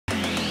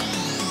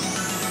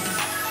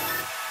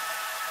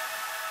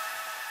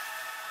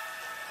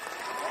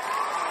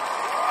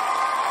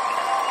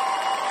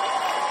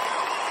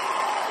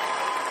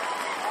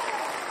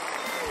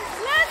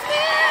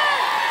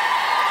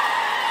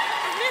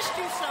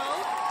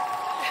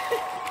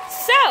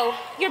So,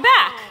 you're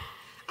back.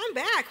 I'm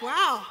back,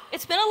 wow.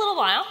 It's been a little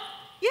while.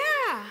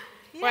 Yeah.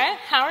 Right?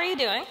 How are you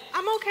doing?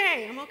 I'm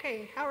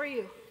okay. How are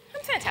you?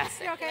 I'm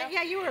fantastic. You're okay?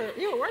 Yeah, you were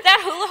working.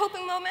 That hula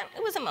hooping moment,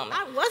 it was a moment.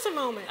 That was a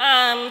moment.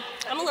 I'm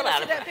a little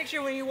out of that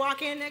picture when you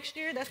walk in next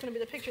year? That's going to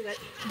be the picture that...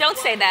 Don't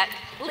say that.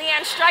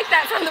 Leanne, strike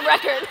that from the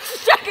record.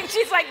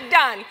 She's like,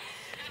 done.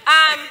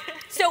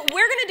 So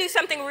we're going to do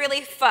something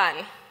really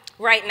fun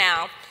right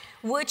now,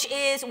 which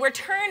is we're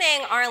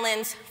turning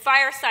Arlan's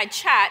fireside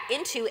chat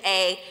into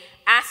a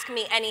Ask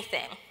Me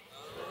Anything.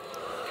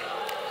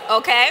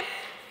 Okay?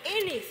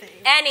 Anything.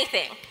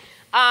 Anything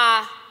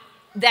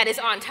that is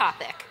on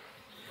topic.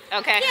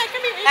 Okay? Yeah, it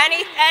can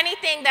be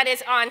anything that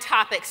is on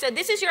topic. So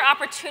this is your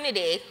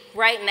opportunity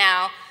right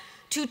now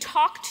to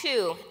talk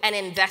to an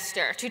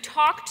investor, to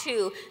talk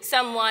to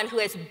someone who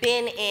has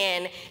been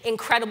in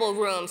incredible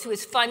rooms, who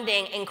is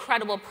funding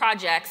incredible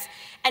projects,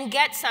 and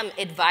get some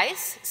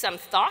advice, some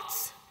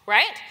thoughts,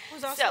 right?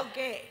 Who's also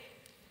gay.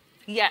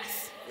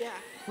 Yes. Yeah.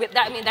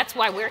 I mean, that's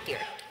why we're here.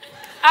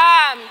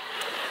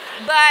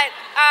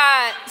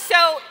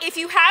 So if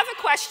you have a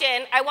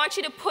question, I want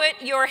you to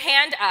put your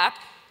hand up.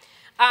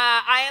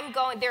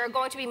 There are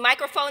going to be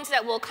microphones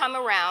that will come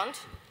around,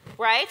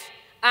 right?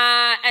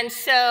 And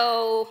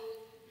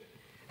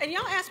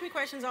y'all ask me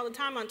questions all the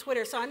time on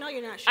Twitter, so I know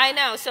you're not sure. I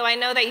know, so I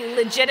know that you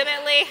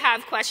legitimately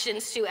have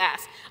questions to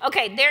ask.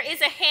 Okay, there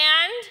is a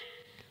hand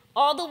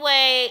all the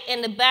way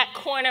in the back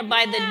corner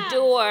by the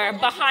door,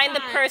 behind the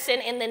person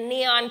in the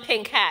neon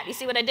pink hat. You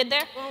see what I did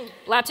there?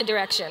 Lots of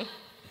direction.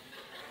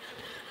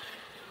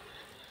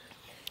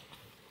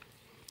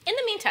 In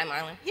the meantime,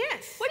 Arlan.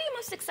 Yes. What are you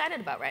most excited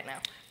about right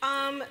now?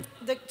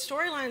 The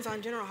storylines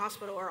on General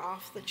Hospital are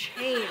off the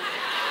chain.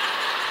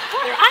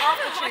 I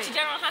haven't watched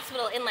General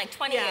Hospital in like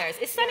 20 years.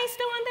 Is Sonny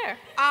still on there?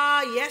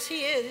 Yes,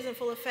 he is. He's in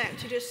full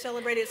effect. He just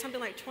celebrated something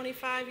like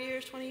 25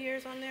 years, 20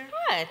 years on there.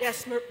 What?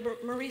 Yes,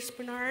 Maurice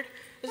Bernard.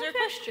 Is there a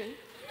question?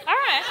 All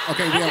right.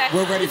 Okay,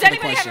 we're ready for the question.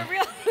 Does anybody have a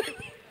real...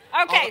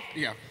 Okay.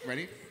 Yeah,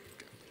 ready?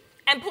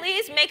 And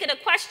please make it a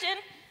question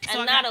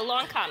and not a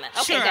long comment.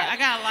 Okay, sure, go. I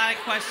got a lot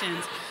of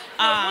questions.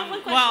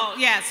 Well,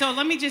 yeah, so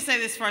let me just say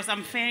this first.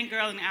 I'm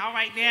fangirling out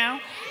right now.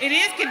 It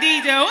is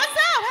Khadija. What's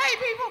up? Hey,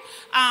 people.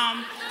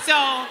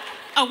 So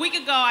a week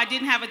ago, I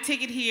didn't have a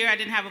ticket here. I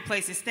didn't have a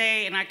place to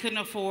stay, and I couldn't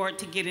afford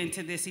to get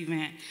into this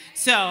event.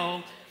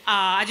 So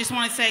I just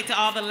want to say to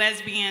all the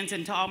lesbians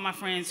and to all my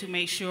friends who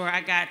made sure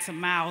I got some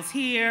miles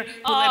here,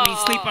 who let me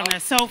sleep on their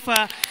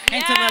sofa,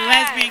 and to the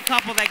lesbian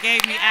couple that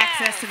gave me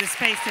access to the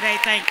space today,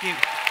 thank you.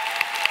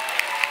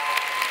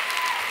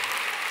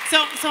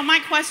 So my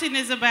question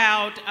is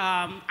about,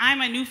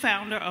 I'm a new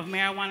founder of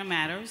Marijuana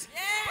Matters.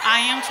 I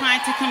am trying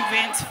to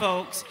convince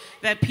folks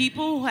that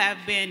people who have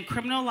been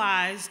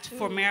criminalized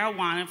for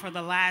marijuana for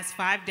the last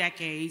 5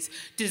 decades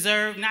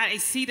deserve not a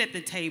seat at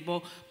the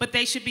table, but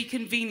they should be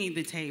convening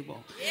the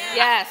table.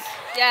 Yes,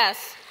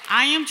 yes.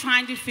 I am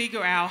trying to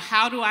figure out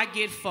how do I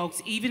get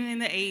folks, even in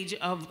the age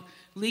of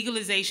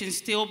legalization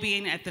still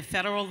being at the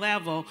federal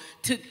level,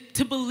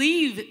 to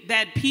believe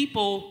that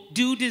people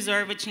do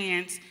deserve a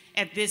chance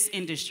at this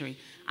industry.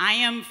 I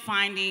am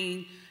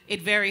finding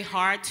it very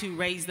hard to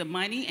raise the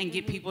money and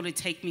get people to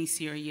take me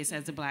serious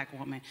as a black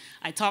woman.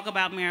 I talk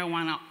about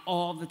marijuana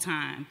all the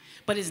time,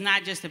 but it's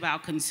not just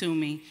about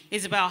consuming.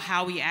 It's about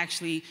how we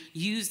actually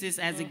use this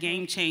as a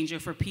game changer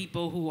for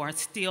people who are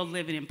still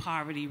living in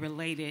poverty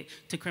related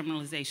to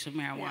criminalization of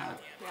marijuana.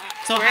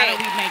 So how do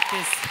we make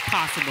this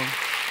possible?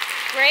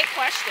 Great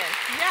question.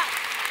 Yeah,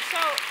 so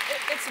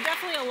it's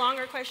definitely a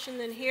longer question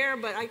than here,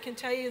 but I can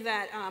tell you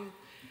that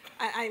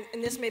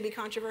and this may be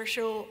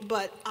controversial,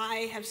 but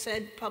I have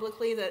said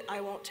publicly that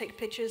I won't take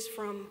pitches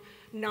from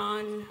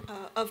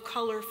of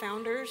color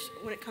founders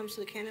when it comes to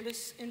the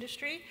cannabis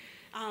industry.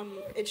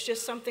 It's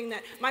just something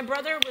that my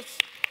brother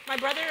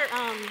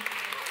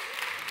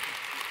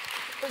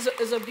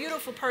is a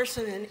beautiful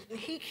person, and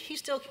he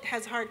still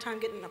has a hard time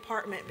getting an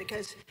apartment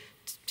because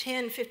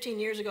 10, 15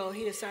 years ago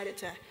he decided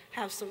to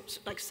have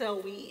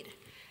sell weed.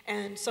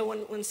 And so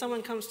when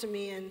someone comes to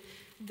me and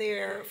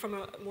they're from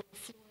a more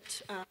affluent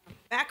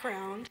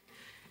background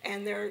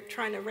and they're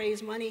trying to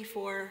raise money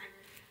for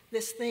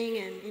this thing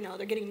and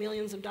they're getting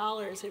millions of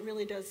dollars, it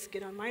really does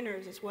get on my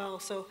nerves as well.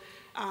 So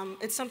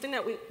it's something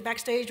that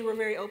Backstage we're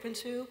very open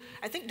to.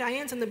 I think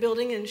Diane's in the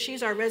building and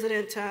she's our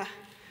resident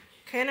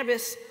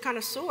cannabis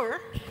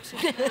connoisseur.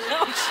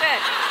 Oh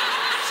shit.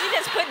 She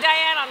just put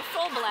Diane on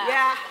full blast.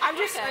 Yeah,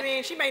 I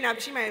mean, she may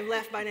have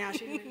left by now.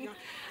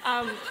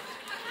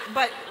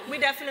 But we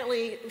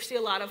definitely see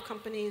a lot of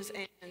companies,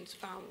 and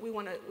we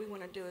want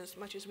to do as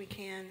much as we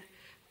can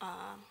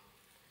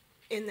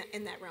in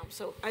that realm.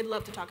 So I'd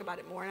love to talk about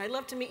it more, and I'd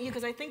love to meet you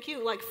because I think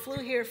you flew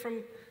here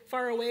from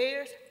far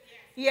away.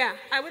 Yeah,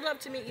 I would love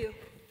to meet you.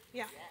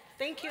 Yeah,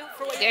 thank you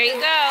for what there you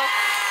go.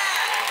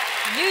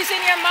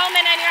 Using your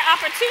moment and your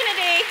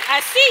opportunity.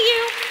 I see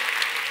you.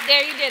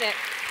 There you did it.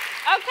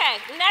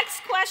 Okay,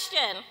 next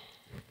question.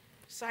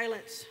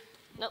 Silence.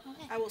 Nope.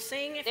 I will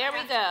sing if there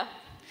we go.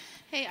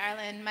 Hey,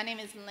 Arlan. My name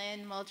is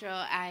Lynn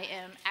Muldrow. I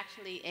am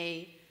actually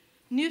a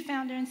new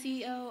founder and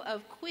CEO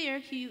of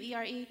Queer,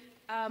 Queere,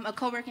 a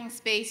co-working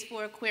space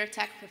for queer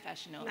tech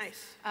professionals.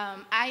 Nice.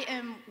 I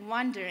am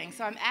wondering,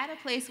 so I'm at a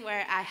place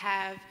where I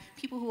have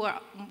people who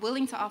are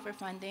willing to offer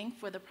funding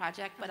for the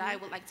project, but I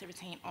would like to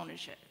retain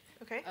ownership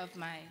of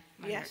my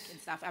work and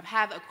stuff. I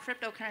have a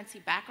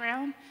cryptocurrency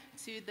background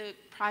to the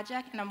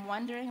project, and I'm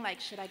wondering,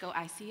 like, should I go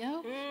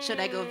ICO? Should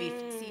I go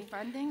VC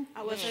funding?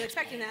 I wasn't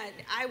expecting that.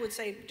 I would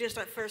say, just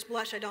at first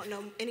blush, I don't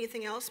know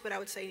anything else, but I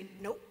would say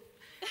nope.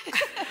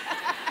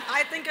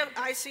 I think of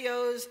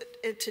ICOs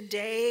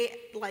today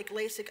like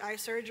LASIK eye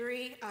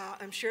surgery.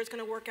 I'm sure it's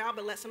going to work out,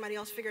 but let somebody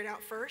else figure it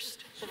out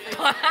first.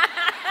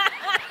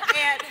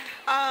 And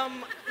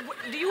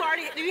do you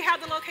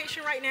have the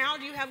location right now?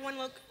 Do you have one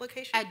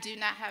location? I do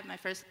not have my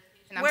first,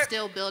 and I'm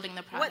still building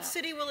the product. What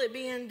city will it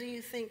be in, do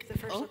you think, the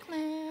first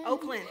Oakland.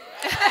 Oakland.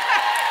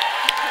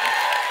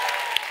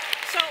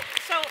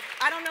 So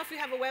I don't know if you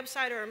have a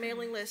website or a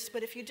mailing list,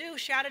 but if you do,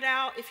 shout it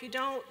out. If you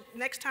don't,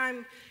 next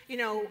time, you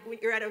know, when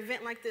you're at an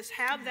event like this,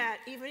 have that,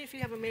 even if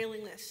you have a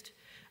mailing list,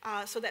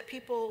 so that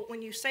people,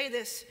 when you say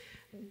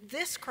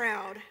this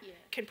crowd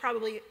can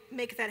probably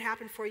make that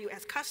happen for you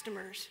as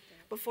customers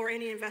before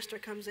any investor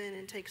comes in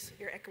and takes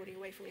your equity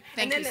away from you.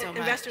 Thank you so much. And then the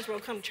investors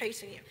will come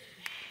chasing you.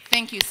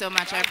 Thank you so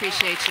much. I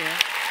appreciate you.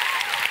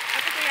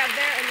 I think we have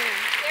there and there.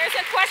 There's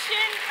a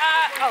question.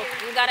 Oh,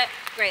 you got it?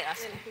 Great,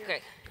 awesome.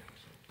 Great.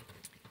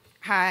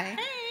 Hi.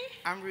 Hey.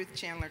 I'm Ruth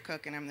Chandler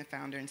Cook, and I'm the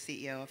founder and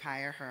CEO of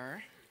Hire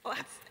Her. Oh,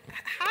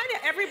 hi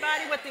to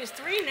everybody with these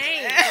 3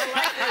 names. I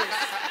like this.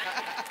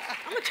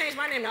 I'm going to change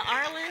my name to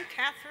Arlan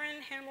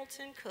Catherine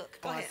Hamilton Cook.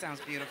 Go ahead. That sounds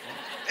beautiful.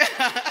 Go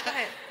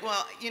ahead.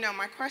 Well, you know,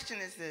 my question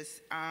is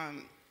this.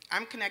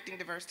 I'm connecting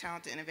diverse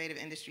talent to innovative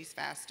industries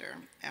faster,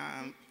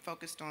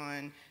 focused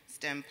on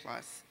STEM+.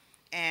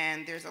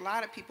 And there's a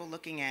lot of people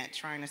looking at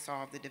trying to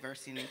solve the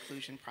diversity and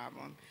inclusion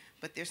problem,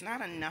 but there's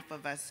not enough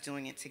of us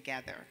doing it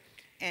together.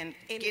 And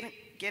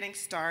getting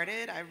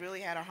started, I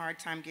really had a hard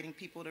time getting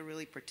people to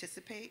really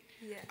participate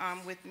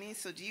with me.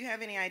 So do you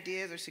have any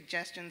ideas or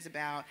suggestions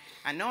about,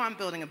 I know I'm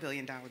building a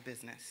billion-dollar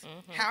business.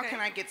 How can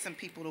I get some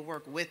people to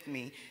work with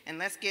me? And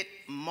let's get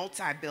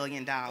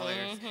multi-billion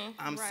dollars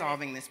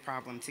solving this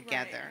problem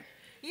together.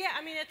 Yeah,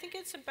 I mean, I think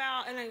it's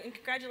about, and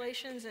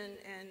congratulations,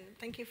 and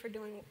thank you for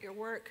doing your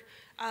work.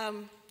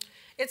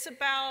 It's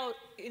about,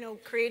 you know,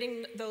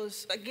 creating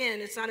those, again,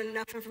 it's not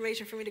enough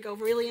information for me to go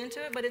really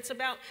into it, but it's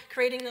about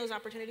creating those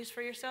opportunities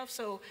for yourself.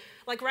 So,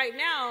 like right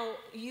now,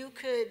 you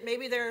could,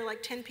 maybe there are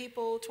like 10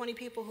 people, 20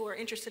 people who are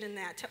interested in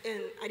that.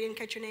 And I didn't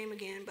catch your name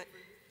again, but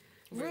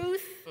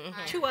Ruth,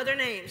 2 other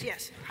names,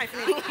 yes,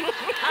 hyphenated.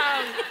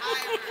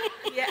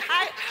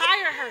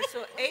 Hire Her,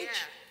 so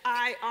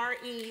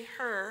H-I-R-E,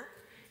 her,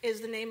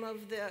 is the name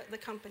of the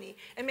company.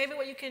 And maybe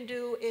what you can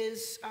do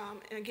is,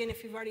 and again,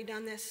 if you've already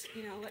done this,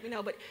 you know, let me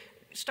know, but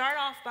start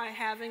off by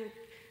having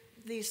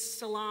these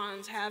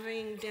salons,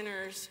 having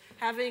dinners,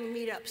 having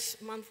meetups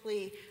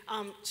monthly.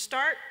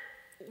 Start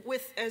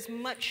with as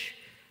much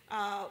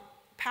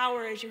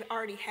power as you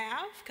already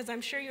have, because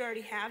I'm sure you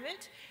already have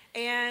it.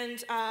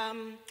 And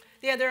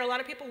yeah, there are a lot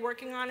of people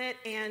working on it.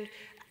 And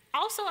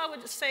also, I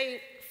would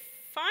say,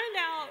 find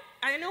out,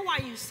 I know why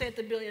you said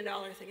the $1 billion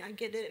thing, I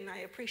get it and I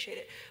appreciate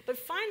it, but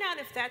find out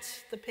if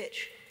that's the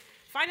pitch.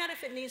 Find out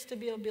if it needs to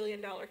be a $1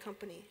 billion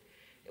company.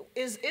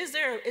 Is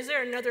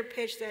there another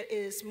pitch that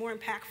is more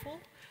impactful,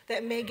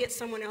 that may get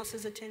someone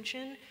else's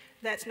attention,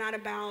 that's not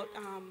about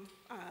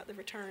the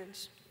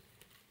returns?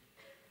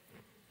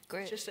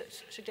 Great. Just a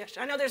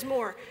suggestion. I know there's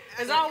more.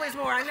 There's always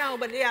more, I know,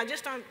 but yeah,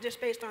 just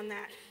based on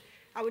that,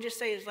 I would just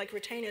say is like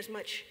retain as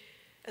much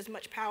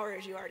power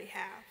as you already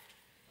have.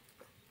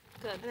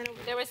 Good.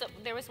 There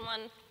was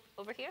one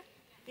over here.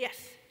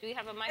 Yes. Do you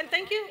have a mic? And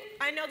thank you.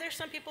 I know there's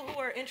some people who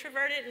are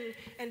introverted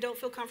and don't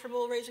feel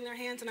comfortable raising their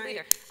hands. And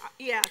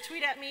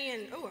tweet at me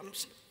and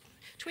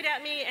tweet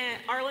at me.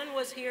 And Arlan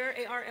was here.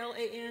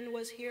 ARLAN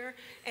was here.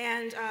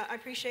 And I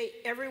appreciate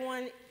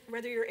everyone,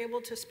 whether you're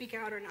able to speak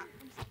out or not.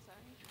 I'm so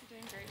sorry.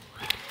 You're doing great.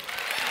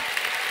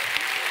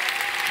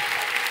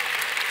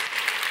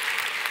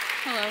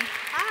 Hello.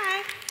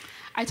 Hi.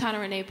 Itana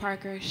Renee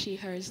Parker, she,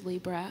 hers,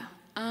 Libra.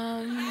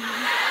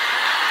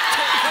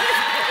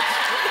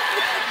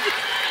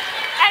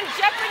 And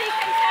Jeopardy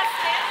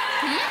contestant.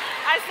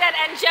 I said,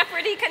 and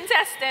Jeopardy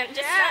contestant.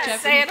 Just Jeopardy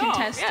say it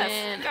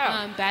contestant,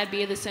 all. Yes, bad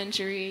bee of the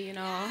century, you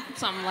know,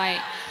 something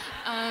light.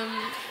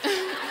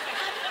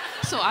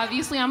 So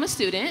obviously I'm a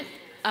student.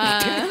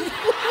 I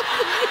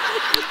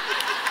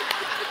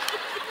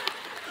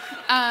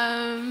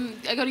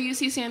go to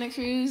UC Santa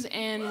Cruz,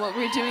 and what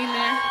we're doing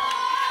there.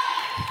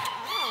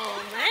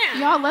 Oh, man.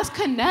 Y'all, let's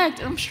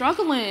connect. I'm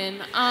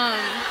struggling.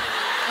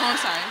 I'm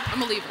sorry.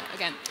 I'm a Libra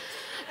again.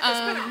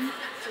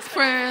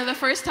 For the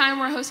first time,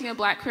 we're hosting a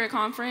Black Queer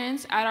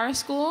Conference at our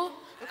school.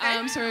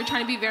 So we're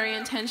trying to be very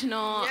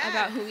intentional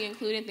about who we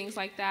include and things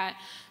like that.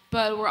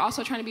 But we're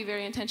also trying to be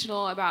very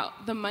intentional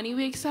about the money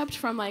we accept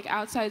from like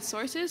outside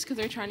sources, because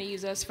they're trying to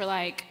use us for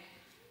like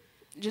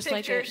just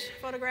Pictures,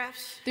 like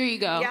photographs. There you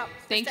go. Yep.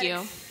 Thank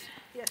you.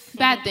 Yes.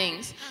 Bad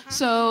things.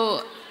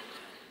 So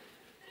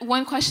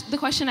the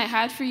question I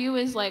had for you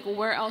is like,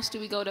 where else do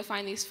we go to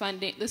find this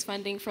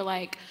funding for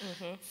like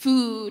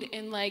food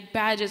and like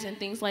badges and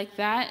things like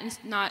that, and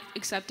not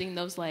accepting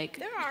those like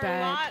there are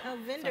bad a lot of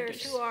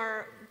vendors funders. who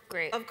are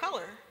of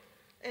color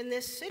in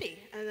this city,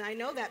 and I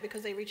know that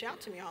because they reach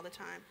out to me all the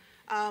time.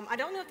 I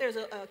don't know if there's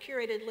a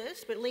curated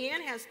list, but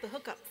Leanne has the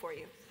hookup for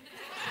you.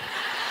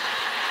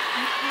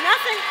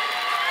 Nothing.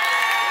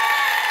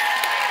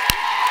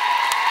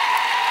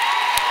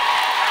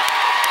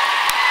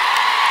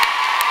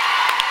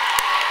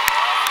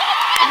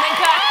 Oh my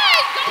God.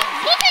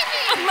 Look at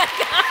me! Oh my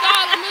God.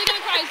 Stop, I'm really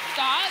gonna cry.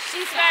 Stop.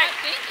 She's Stop. very,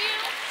 Thank you.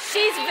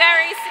 she's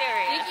very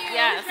serious. Thank you.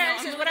 Yes. Very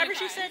serious. Whatever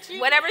she said to you.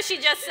 Whatever she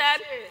just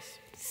said, Serious.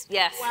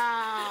 yes.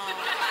 Wow.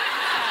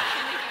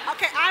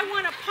 Okay, I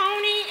want a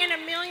pony and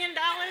 $1 million,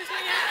 Leanne.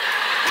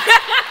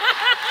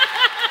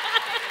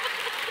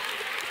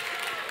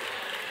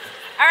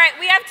 All right,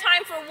 we have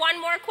time for one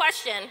more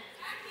question.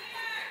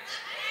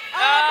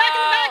 Back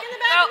in the back, in the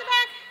back, in the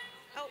back.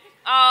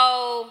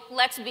 Oh,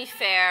 let's be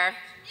fair.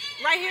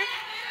 Right here?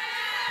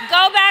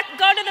 Go back,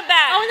 go to the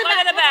back. Oh, in the go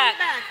back. to the back.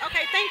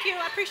 Okay, thank you.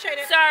 I appreciate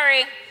it.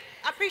 Sorry.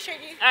 I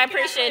appreciate you. I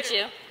appreciate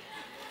you.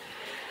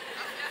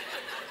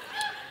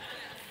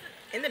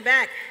 In the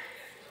back.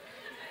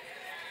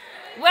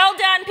 Well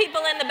done,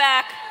 people in the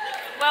back.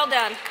 Well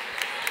done.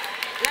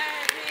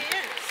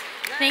 Lesbians.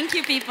 Thank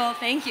you, people.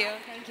 Thank you.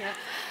 Thank you.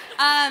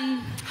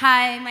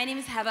 Hi, my name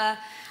is Heba.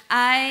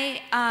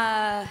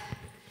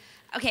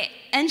 Okay,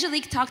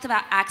 Angelique talked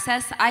about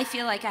access. I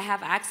feel like I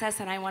have access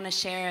and I want to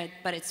share it,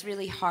 but it's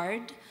really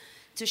hard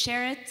to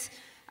share it.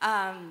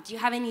 Do you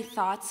have any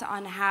thoughts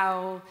on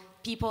how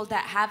people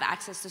that have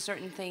access to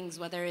certain things,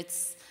 whether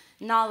it's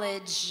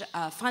knowledge,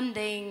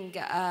 funding,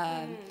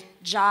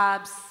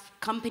 jobs,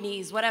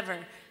 companies, whatever,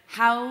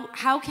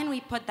 how can we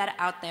put that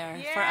out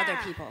there for other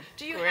people?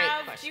 Do you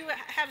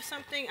have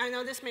something, I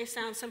know this may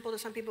sound simple to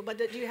some people, but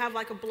do you have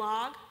like a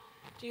blog?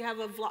 Do you have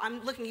a vlog?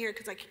 I'm looking here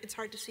because it's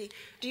hard to see.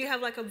 Do you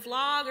have like a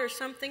vlog or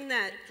something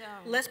that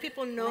lets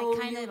people know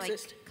you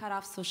exist? Like cut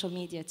off social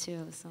media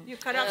too. So. You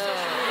cut off social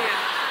media.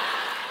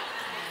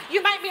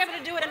 You might be able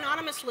to do it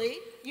anonymously.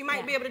 You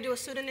might be able to do a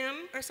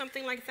pseudonym or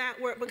something like that.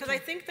 Because I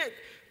think that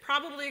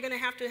probably you're going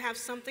to have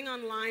something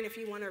online if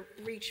you want to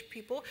reach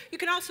people. You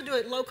can also do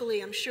it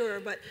locally, I'm sure,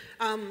 but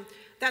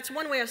that's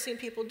one way I've seen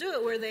people do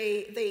it, where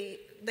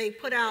they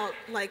put out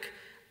like,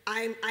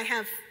 I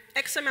have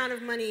X amount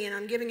of money and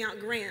I'm giving out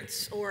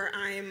grants, or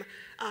I'm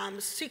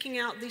seeking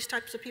out these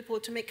types of people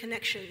to make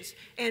connections.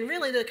 And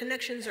really the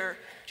connections are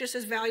just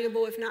as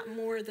valuable, if not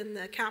more, than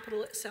the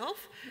capital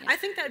itself. Yeah. I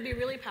think that would be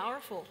really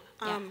powerful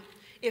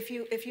if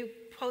you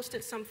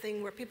posted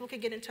something where people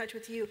could get in touch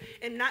with you,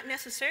 and not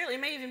necessarily, it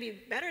may even be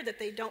better that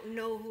they don't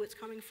know who it's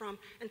coming from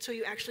until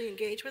you actually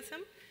engage with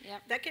them.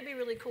 Yep. That could be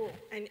really cool.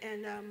 And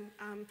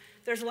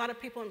there's a lot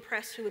of people in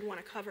press who would want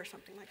to cover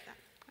something like that.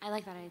 I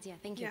like that idea.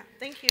 Thank you. Yeah,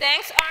 thank you.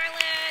 Thanks,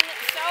 Arlan,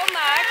 so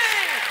much.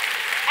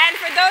 And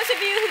for those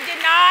of you who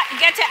did not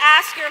get to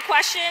ask your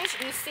questions,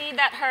 you see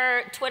that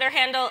her Twitter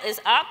handle is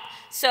up.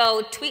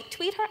 So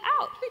tweet her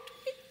out.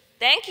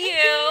 Thank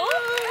you.